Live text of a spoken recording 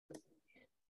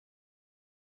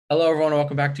Hello, everyone.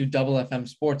 Welcome back to Double FM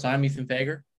Sports. I'm Ethan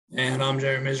Fager. And I'm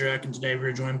Jerry Mizrak, and today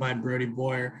we're joined by Brody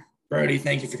Boyer. Brody,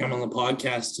 thank you for coming on the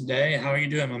podcast today. How are you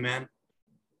doing, my man?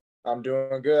 I'm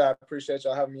doing good. I appreciate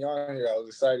y'all having me on here. I was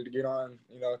excited to get on,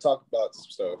 talk about some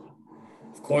stuff.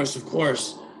 Of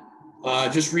course.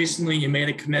 Just recently, you made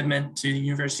a commitment to the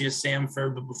University of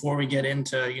Samford, but before we get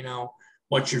into,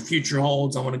 what your future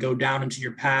holds, I want to go down into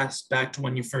your past, back to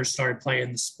when you first started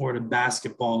playing the sport of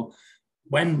basketball.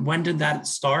 When did that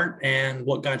start, and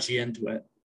what got you into it?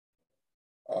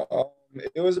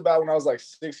 It was about when I was like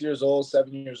 6 years old,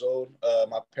 7 years old.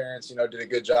 My parents, did a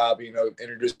good job,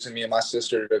 introducing me and my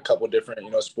sister to a couple different,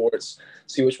 sports,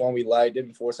 see which one we liked,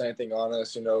 didn't force anything on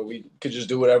us. We could just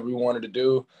do whatever we wanted to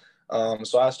do.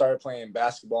 So I started playing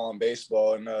basketball and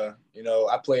baseball, and,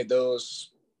 I played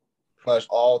those pretty much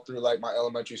all through like my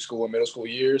elementary school and middle school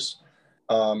years.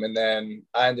 And then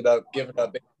I ended up giving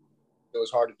up. It was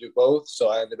hard to do both. So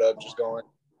I ended up just going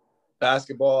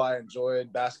basketball. I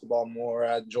enjoyed basketball more.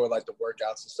 I enjoyed like the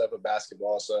workouts and stuff of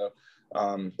basketball. So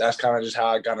that's kind of just how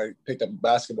I kind of picked up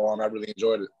basketball, and I really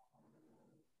enjoyed it.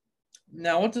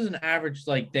 Now, what does an average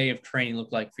day of training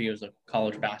look like for you as a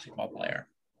college basketball player?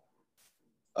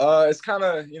 It's kind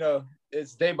of,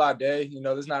 it's day by day.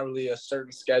 There's not really a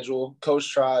certain schedule.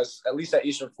 Coach tries, at least at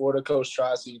Eastern Florida, coach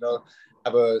tries to,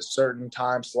 have a certain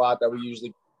time slot that we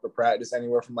usually for practice,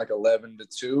 anywhere from like 11 to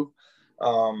 2.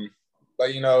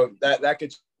 But, that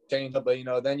could change. But,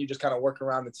 then you just kind of work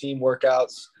around the team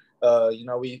workouts.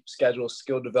 We schedule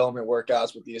skill development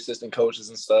workouts with the assistant coaches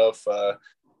and stuff.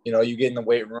 You get in the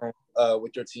weight room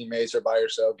with your teammates or by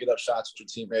yourself, get up shots with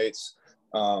your teammates.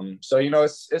 So,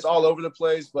 it's all over the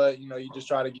place, but, you just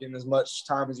try to get in as much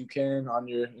time as you can on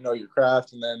your, your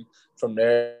craft. And then from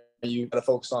there, you got to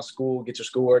focus on school, get your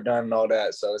schoolwork done and all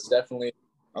that. So it's definitely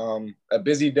a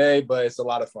busy day, but it's a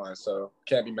lot of fun. So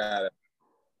can't be mad at it.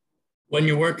 When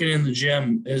you're working in the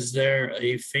gym, is there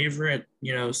a favorite,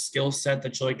 skill set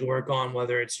that you like to work on,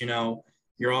 whether it's,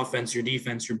 your offense, your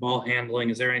defense, your ball handling?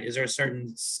 Is there a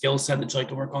certain skill set that you like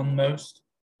to work on the most?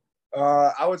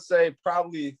 I would say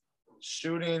probably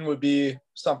shooting would be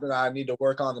something that I need to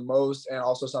work on the most, and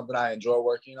also something I enjoy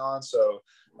working on. So,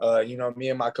 me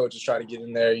and my coaches try to get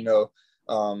in there,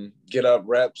 get up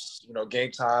reps,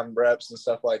 game time reps and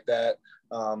stuff like that.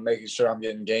 Making sure I'm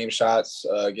getting game shots,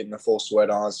 getting the full sweat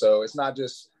on. So it's not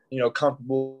just,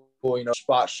 comfortable,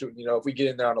 spot shooting. If we get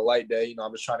in there on a light day,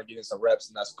 I'm just trying to get in some reps,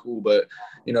 and that's cool. But,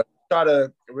 try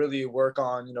to really work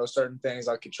on, certain things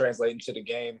I could translate into the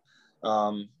game.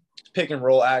 Pick and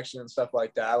roll action and stuff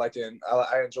like that.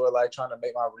 I enjoy trying to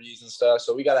make my reads and stuff.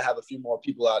 So we got to have a few more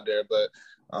people out there, but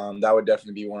that would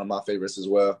definitely be one of my favorites as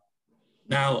well.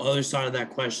 Now, other side of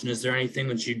that question, is there anything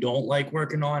that you don't like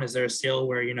working on? Is there a skill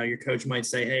where, your coach might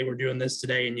say, hey, we're doing this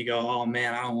today, and you go, oh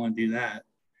man, I don't want to do that?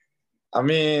 I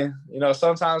mean,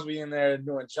 sometimes we in there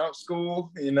doing jump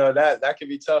school, that can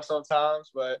be tough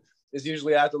sometimes, but it's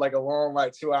usually after like a long,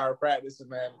 2-hour practice. And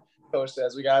man, coach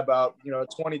says we got about,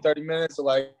 20, 30 minutes of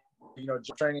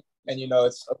training, and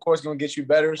it's of course going to get you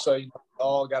better. So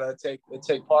all got to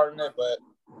take part in it, but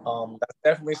that's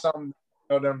definitely something.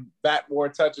 Them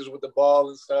backboard touches with the ball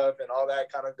and stuff, and all that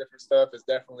kind of different stuff is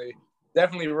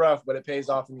definitely rough, but it pays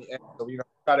off in the end. So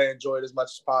try to enjoy it as much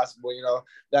as possible.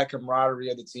 That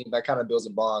camaraderie of the team, that kind of builds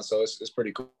a bond. So it's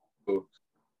pretty cool.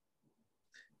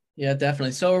 Yeah,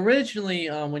 definitely. So originally,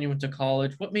 when you went to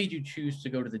college, what made you choose to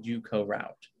go to the JUCO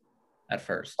route at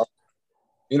first?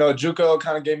 JUCO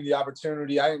kind of gave me the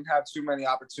opportunity. I didn't have too many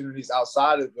opportunities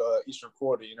outside of Eastern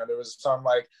Florida. There was some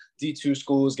D2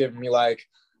 schools giving me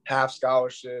half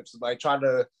scholarships, trying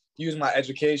to use my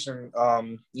education.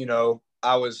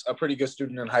 I was a pretty good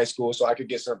student in high school, so I could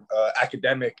get some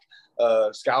academic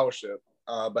scholarship.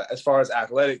 But as far as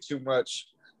athletic, too much,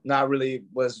 not really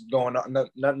was going on.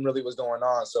 Nothing really was going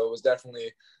on. So it was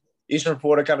definitely Eastern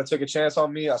Florida kind of took a chance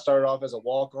on me. I started off as a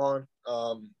walk-on.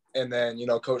 And then,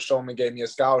 Coach Shulman gave me a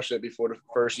scholarship before the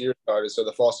first year started, so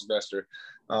the fall semester.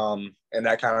 And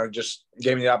that kind of just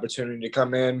gave me the opportunity to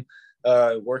come in,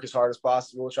 work as hard as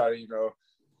possible, try to,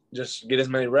 just get as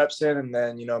many reps in, and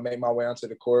then, make my way onto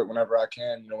the court whenever I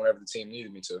can, whenever the team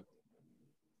needed me to.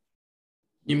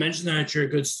 You mentioned that you're a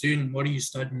good student. What are you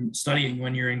studying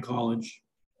when you're in college?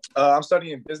 I'm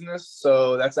studying business,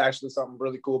 so that's actually something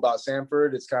really cool about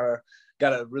Samford. It's kind of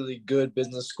got a really good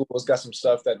business school. It's got some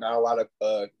stuff that not a lot of,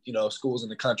 schools in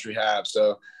the country have.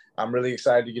 So I'm really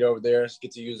excited to get over there,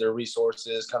 get to use their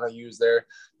resources, kind of use their,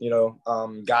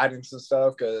 guidance and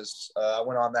stuff. Because I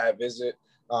went on that visit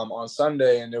on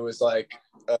Sunday, and it was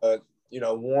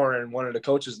Warren, one of the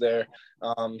coaches there,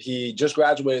 he just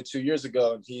graduated 2 years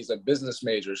ago, and he's a business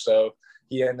major. So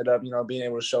he ended up, being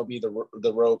able to show me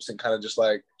the ropes and kind of just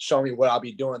like show me what I'll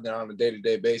be doing there on a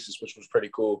day-to-day basis, which was pretty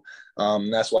cool.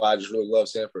 That's why I just really love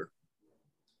Samford.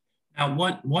 Now,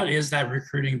 what is that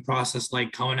recruiting process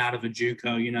like coming out of a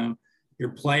JUCO? You're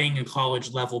playing a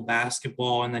college level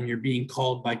basketball, and then you're being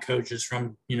called by coaches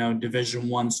from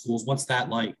Division I schools. What's that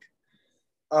like?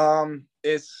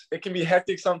 It can be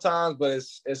hectic sometimes, but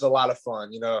it's a lot of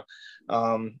fun. You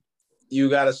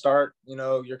got to start.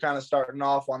 You're kind of starting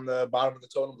off on the bottom of the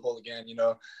totem pole again.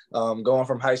 Going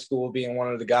from high school being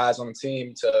one of the guys on the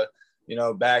team to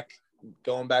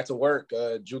going back to work.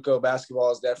 JUCO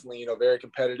basketball is definitely, very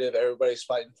competitive. Everybody's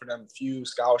fighting for them few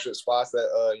scholarship spots that,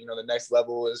 the next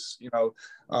level is,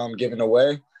 giving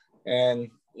away. And,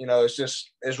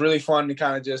 it's really fun to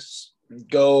kind of just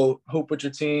go hoop with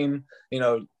your team.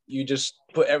 You just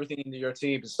put everything into your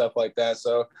team and stuff like that.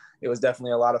 So it was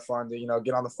definitely a lot of fun to,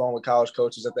 get on the phone with college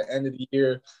coaches at the end of the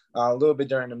year, a little bit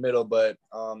during the middle. But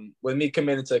with me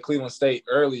committing to Cleveland State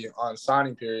early on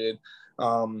signing period,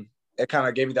 it kind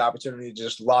of gave me the opportunity to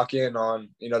just lock in on,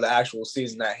 the actual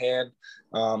season at hand.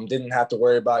 Didn't have to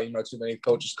worry about, too many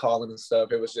coaches calling and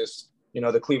stuff. It was just,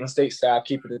 the Cleveland State staff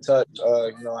keeping in touch.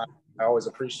 I always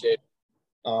appreciate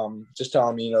just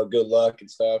telling me, good luck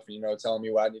and stuff, telling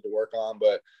me what I need to work on.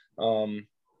 But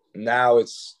now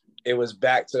it was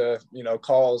back to,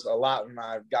 calls a lot when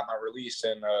I got my release,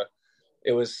 and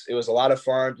it was a lot of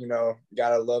fun,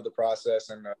 gotta love the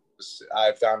process. And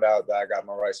I found out that I got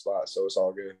my right spot. So it's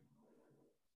all good.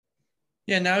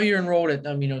 Yeah, now you're enrolled at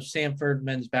Samford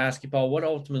men's basketball. What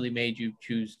ultimately made you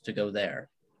choose to go there?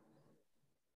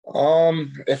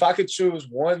 If I could choose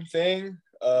one thing,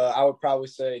 I would probably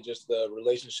say just the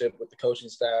relationship with the coaching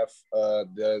staff,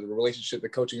 the relationship the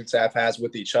coaching staff has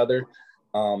with each other.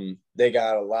 They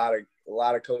got a lot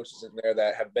of coaches in there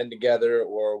that have been together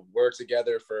or were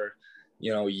together for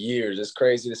years. It's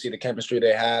crazy to see the chemistry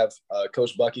they have.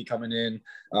 Coach Bucky coming in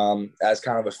as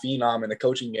kind of a phenom in the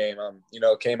coaching game.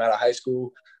 Came out of high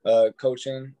school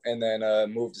coaching and then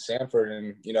moved to Samford,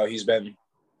 and he's been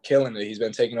killing it. He's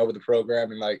been taking over the program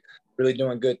and like really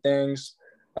doing good things.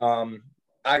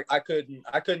 I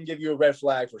couldn't give you a red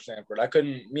flag for Samford.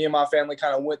 Me and my family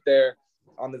kind of went there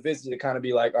on the visit to kind of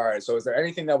be like, all right, so is there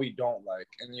anything that we don't like?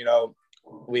 And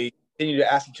we continue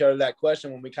to ask each other that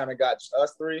question when we kind of got just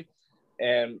us three.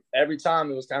 And every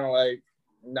time it was kind of like,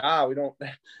 nah, we don't,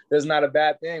 there's not a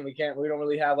bad thing. We don't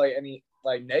really have like any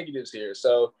like negatives here.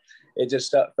 So it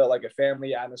just felt like a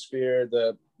family atmosphere,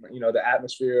 the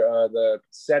atmosphere, the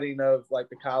setting of like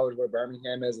the college where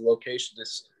Birmingham is, the location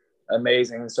is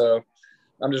amazing. So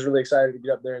I'm just really excited to get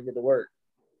up there and get to work.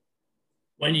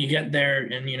 When you get there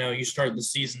and, you start the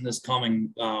season this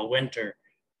coming winter,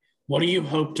 what do you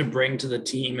hope to bring to the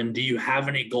team? And do you have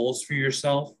any goals for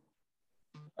yourself?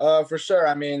 For sure.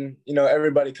 I mean,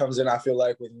 everybody comes in, I feel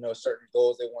like, with, certain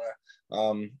goals they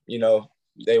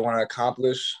want to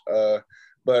accomplish.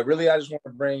 But really, I just want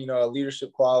to bring, a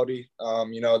leadership quality.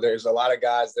 There's a lot of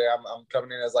guys there. I'm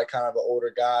coming in as like kind of an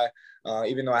older guy.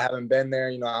 Even though I haven't been there,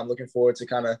 I'm looking forward to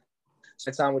kind of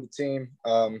spend time with the team,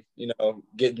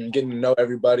 getting to know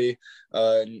everybody.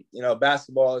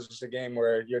 Basketball is just a game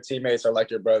where your teammates are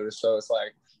like your brothers. So it's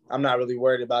like, I'm not really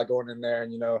worried about going in there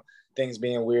and, things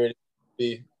being weird.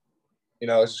 It's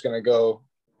just going to go.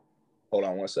 Hold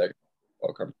on one second.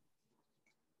 Okay.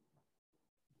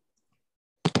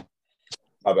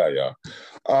 My bad, y'all.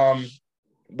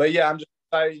 But yeah, I'm just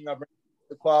excited, bring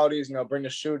the qualities, bring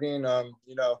the shooting,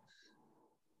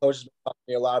 coaches been talking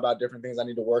to me a lot about different things I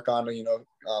need to work on to,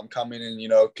 come in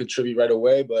and, contribute right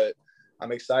away. But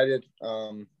I'm excited.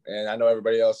 And I know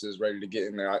everybody else is ready to get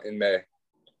in there in May.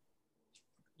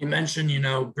 You mentioned,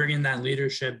 bringing that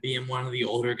leadership, being one of the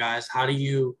older guys. How do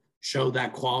you show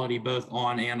that quality both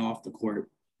on and off the court?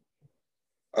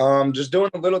 Just doing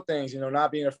the little things,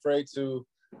 not being afraid to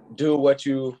do what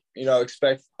you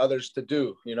expect others to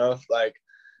do. We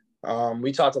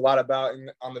talked a lot about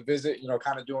on the visit,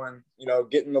 kind of doing,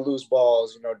 getting the loose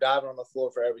balls, diving on the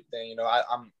floor for everything.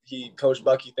 Coach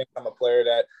Bucky thinks I'm a player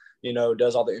that,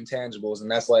 does all the intangibles, and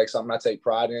that's like something I take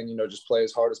pride in. Just play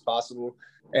as hard as possible.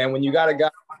 And when you got a guy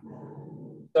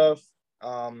stuff,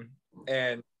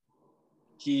 and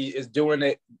he is doing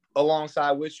it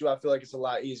alongside with you, I feel like it's a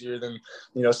lot easier than,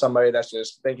 somebody that's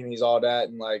just thinking he's all that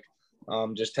and like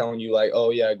just telling you like, oh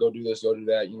yeah, go do this, go do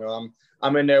that.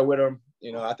 I'm in there with him.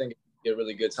 I think it'll be a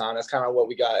really good time. That's kind of what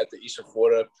we got at the Eastern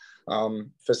Florida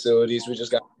facilities. We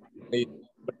just got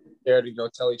there to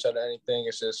tell each other anything.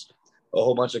 It's just a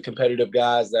whole bunch of competitive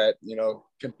guys that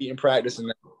compete in practice,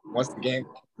 and once the game,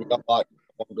 we got one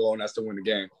goal, and that's to win the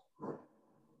game.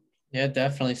 Yeah,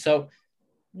 definitely. So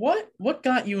what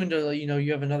got you into,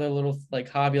 you have another little like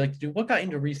hobby you like to do. What got you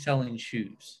into reselling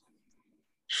shoes?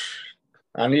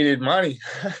 I needed money.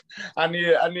 I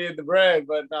needed the bread,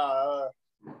 but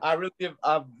I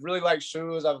really like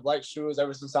shoes. I've liked shoes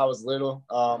ever since I was little.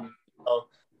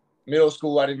 Middle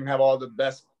school, I didn't have all the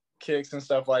best kicks and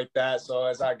stuff like that. So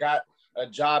as I got a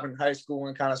job in high school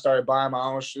and kind of started buying my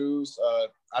own shoes,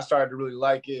 I started to really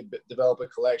like it, develop a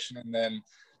collection, and then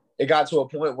it got to a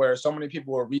point where so many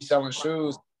people were reselling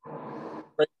shoes,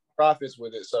 profits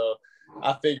with it. So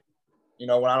I figured,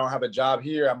 when I don't have a job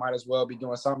here, I might as well be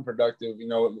doing something productive,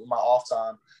 with my off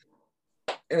time.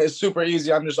 And it's super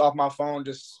easy. I'm just off my phone,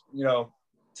 just,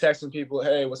 texting people,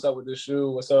 hey, what's up with this shoe?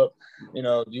 What's up?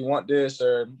 Do you want this,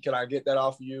 or can I get that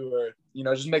off of you? Or,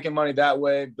 just making money that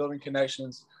way, building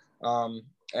connections. And,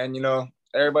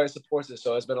 everybody supports it.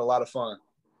 So it's been a lot of fun.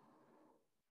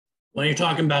 When you're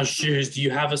talking about shoes, do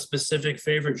you have a specific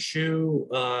favorite shoe?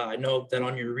 I know that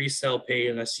on your resale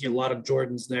page, I see a lot of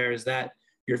Jordans there. Is that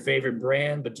your favorite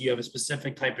brand? But do you have a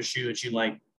specific type of shoe that you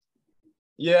like?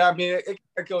 Yeah, I mean,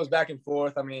 it goes back and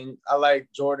forth. I mean, I like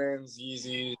Jordans,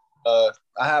 Yeezys. I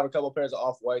have a couple of pairs of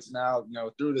Off-Whites now,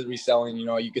 through the reselling,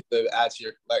 you get to add to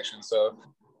your collection. So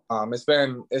it's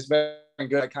been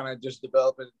good. I kind of just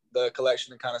developing the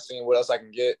collection and kind of seeing what else I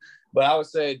can get. But I would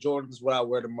say Jordan's what I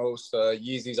wear the most.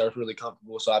 Yeezys are really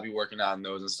comfortable, so I'll be working out in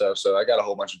those and stuff. So I got a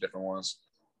whole bunch of different ones.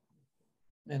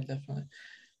 Yeah, definitely.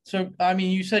 So, I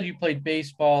mean, you said you played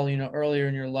baseball, earlier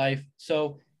in your life.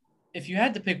 So if you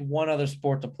had to pick one other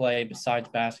sport to play besides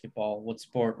basketball, what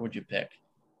sport would you pick?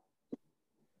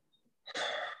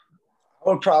 I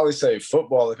would probably say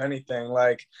football, if anything.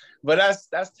 But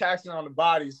that's taxing on the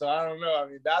body, so I don't know. I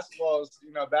mean, basketball is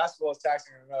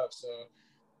taxing enough. So,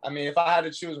 I mean, if I had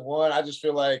to choose one, I just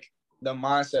feel like the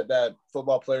mindset that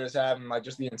football players have and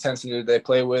just the intensity that they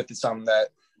play with is something that,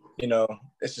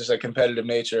 it's just a competitive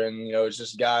nature, and it's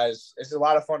just guys. It's a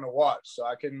lot of fun to watch. So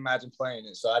I couldn't imagine playing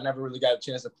it. So I never really got a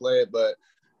chance to play it, but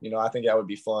I think that would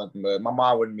be fun. But my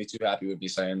mom wouldn't be too happy with me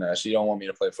saying that. She don't want me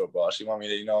to play football. She want me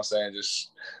to,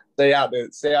 just stay out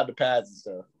the pads and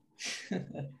stuff.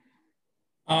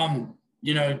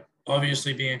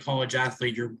 Obviously being a college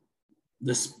athlete, you're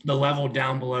the level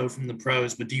down below from the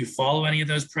pros, but do you follow any of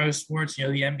those pro sports, the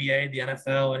NBA, the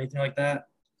NFL, anything like that?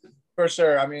 For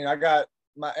sure. I mean, I got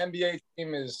my NBA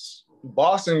team is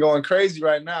Boston going crazy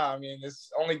right now. I mean,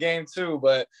 it's only game 2,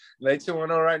 but they 2-0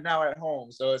 right now at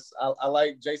home. So I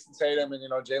like Jason Tatum and,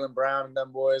 Jaylen Brown and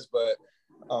them boys. But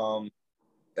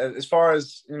as far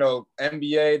as,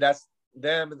 NBA, that's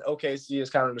them, and OKC is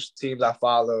kind of the teams I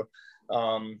follow.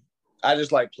 I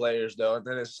just like players, though. And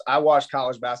then I watch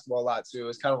college basketball a lot, too.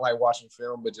 It's kind of like watching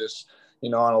film, but just,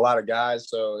 on a lot of guys.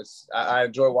 So I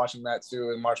enjoy watching that,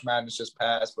 too. And March Madness just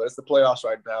passed, but it's the playoffs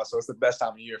right now. So it's the best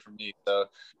time of year for me. So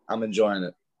I'm enjoying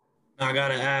it. I got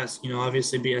to ask,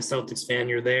 obviously being a Celtics fan,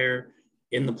 you're there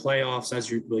in the playoffs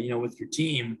as you're, with your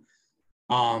team.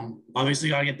 Obviously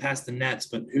you got to get past the Nets,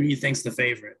 but who do you think's the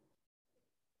favorite?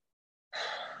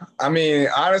 I mean,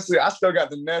 honestly, I still got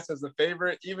the Nets as the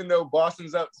favorite, even though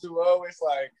Boston's up 2-0. It's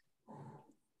like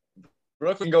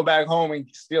Brooklyn go back home and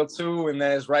steal 2, and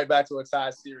then it's right back to a tie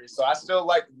series. So I still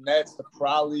like the Nets to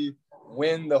probably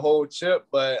win the whole chip,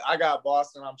 but I got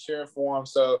Boston. I'm cheering for them.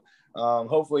 So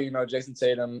hopefully, Jason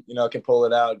Tatum, can pull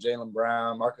it out. Jaylen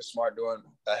Brown, Marcus Smart doing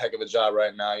a heck of a job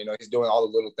right now. He's doing all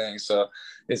the little things. So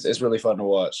it's really fun to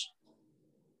watch.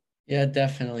 Yeah,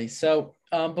 definitely. So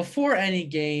before any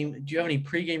game, do you have any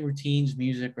pregame routines,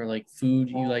 music, or food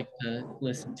you like to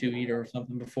listen to, eat, or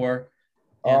something before?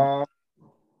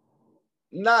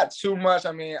 Not too much.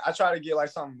 I mean, I try to get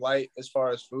something light as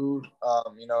far as food,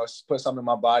 put something in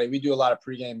my body. We do a lot of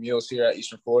pregame meals here at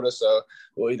Eastern Florida. So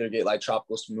we'll either get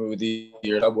tropical smoothie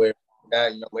or Subway,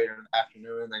 later in the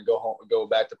afternoon, and then go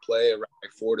back to play around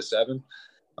 4 to 7.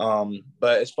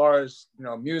 But as far as,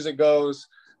 music goes,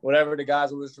 whatever the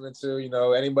guys are listening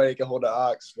to, anybody can hold the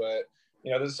aux, but,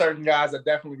 there's certain guys that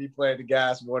definitely be playing the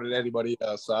gas more than anybody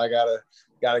else. So I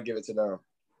gotta give it to them.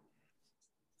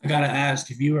 I gotta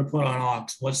ask, if you were put on aux,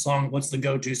 what's the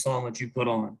go-to song that you put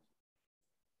on?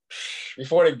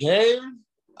 Before the game,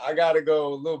 I gotta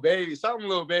go Lil Baby, something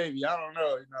Lil Baby. I don't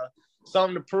know,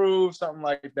 something to prove, something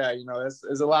like that.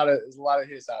 There's a lot of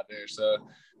hits out there. So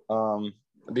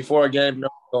before a game,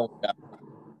 no.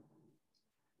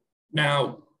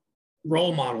 Now,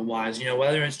 role model wise,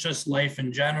 whether it's just life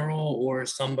in general or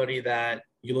somebody that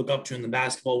you look up to in the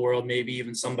basketball world, maybe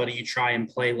even somebody you try and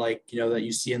play that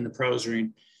you see in the pros or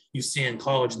you see in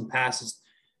college in the past.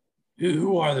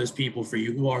 Who are those people for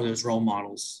you? Who are those role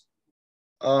models?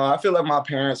 I feel like my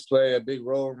parents play a big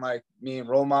role in me and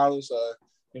role models.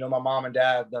 My mom and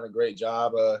dad have done a great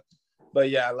job. But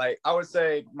yeah, like I would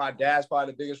say my dad's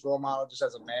probably the biggest role model just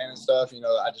as a man and stuff. You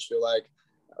know, I just feel like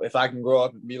if I can grow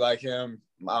up and be like him,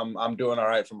 I'm doing all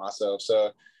right for myself.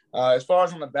 So as far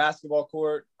as on the basketball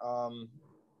court,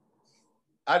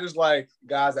 I just like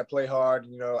guys that play hard.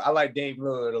 You know, I like Dave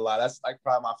Lillard a lot. That's like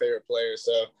probably my favorite player.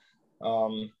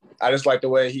 So I just like the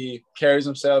way he carries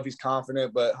himself. He's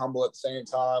confident but humble at the same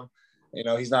time. You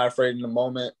know, he's not afraid in the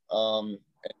moment.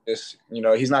 Just, you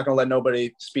know, he's not going to let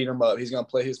nobody speed him up. He's going to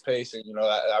play his pace. And, you know,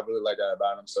 I really like that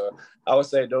about him. So I would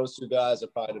say those two guys are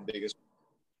probably the biggest.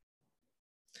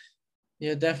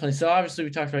 Yeah, definitely. So obviously we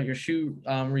talked about your shoe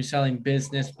reselling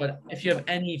business, but if you have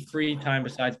any free time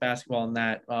besides basketball and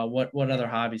that, what other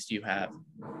hobbies do you have?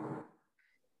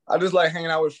 I just like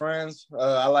hanging out with friends.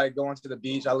 I like going to the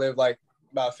beach. I live like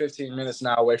about 15 minutes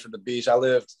now away from the beach. I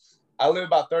live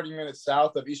about 30 minutes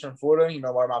south of Eastern Florida, you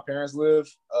know, where my parents live.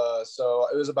 So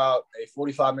it was about a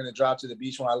 45-minute drive to the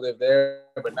beach when I lived there,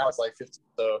 but now it's like 50.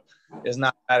 So it's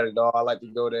not bad at all. I like to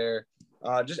go there.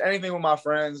 Just anything with my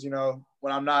friends, you know,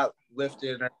 when I'm not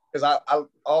lifting, because I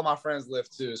all my friends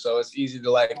lift too. So it's easy to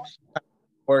like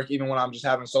work even when I'm just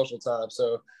having social time.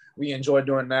 So we enjoy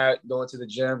doing that, going to the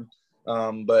gym.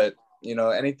 But, you know,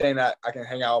 anything that I can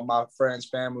hang out with my friends,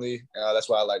 family, that's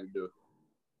what I like to do.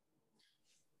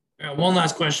 One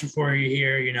last question for you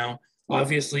here. You know,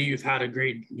 obviously you've had a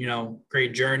great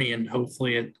journey, and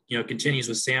hopefully it, you know, continues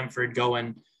with Samford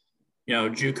going, you know,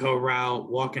 JUCO route,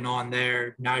 walking on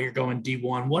there. Now you're going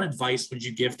D1. What advice would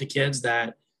you give to kids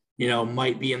that, you know,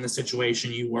 might be in the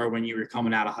situation you were when you were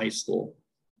coming out of high school?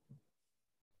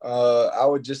 I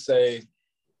would just say,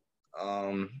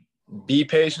 be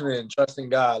patient and trust in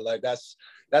God. Like that's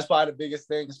probably the biggest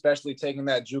thing, especially taking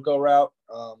that JUCO route.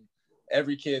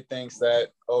 Every kid thinks that,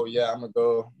 oh yeah, I'm gonna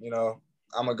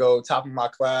go top of my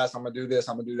class. I'm gonna do this.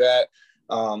 I'm gonna do that.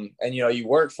 And you know, you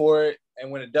work for it, and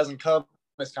when it doesn't come,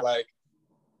 it's kind of like,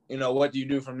 you know, what do you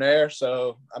do from there?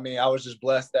 So, I mean, I was just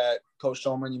blessed that Coach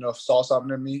Shulman, you know, saw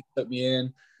something in me, took me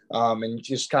in, and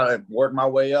just kind of worked my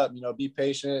way up. You know, be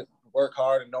patient, work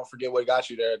hard, and don't forget what got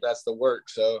you there. That's the work.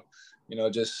 So, you know,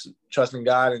 just trust in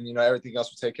God, and you know, everything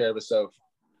else will take care of itself.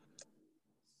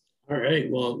 All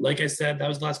right. Well, like I said, that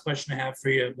was the last question I have for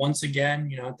you. Once again,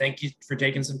 you know, thank you for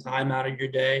taking some time out of your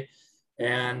day.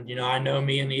 And, you know, I know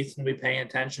me and Ethan will be paying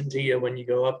attention to you when you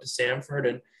go up to Samford,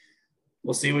 and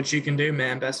we'll see what you can do,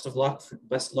 man. Best of luck.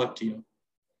 Best of luck to you.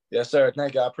 Yes, sir.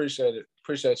 Thank you. I appreciate it.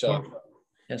 Appreciate y'all.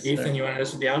 Yes, Ethan, sir. you want to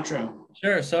us with the outro?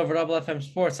 Sure. So for FFM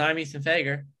Sports, I'm Ethan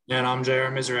Fager. And I'm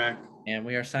J.R. Mizrak. And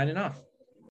we are signing off.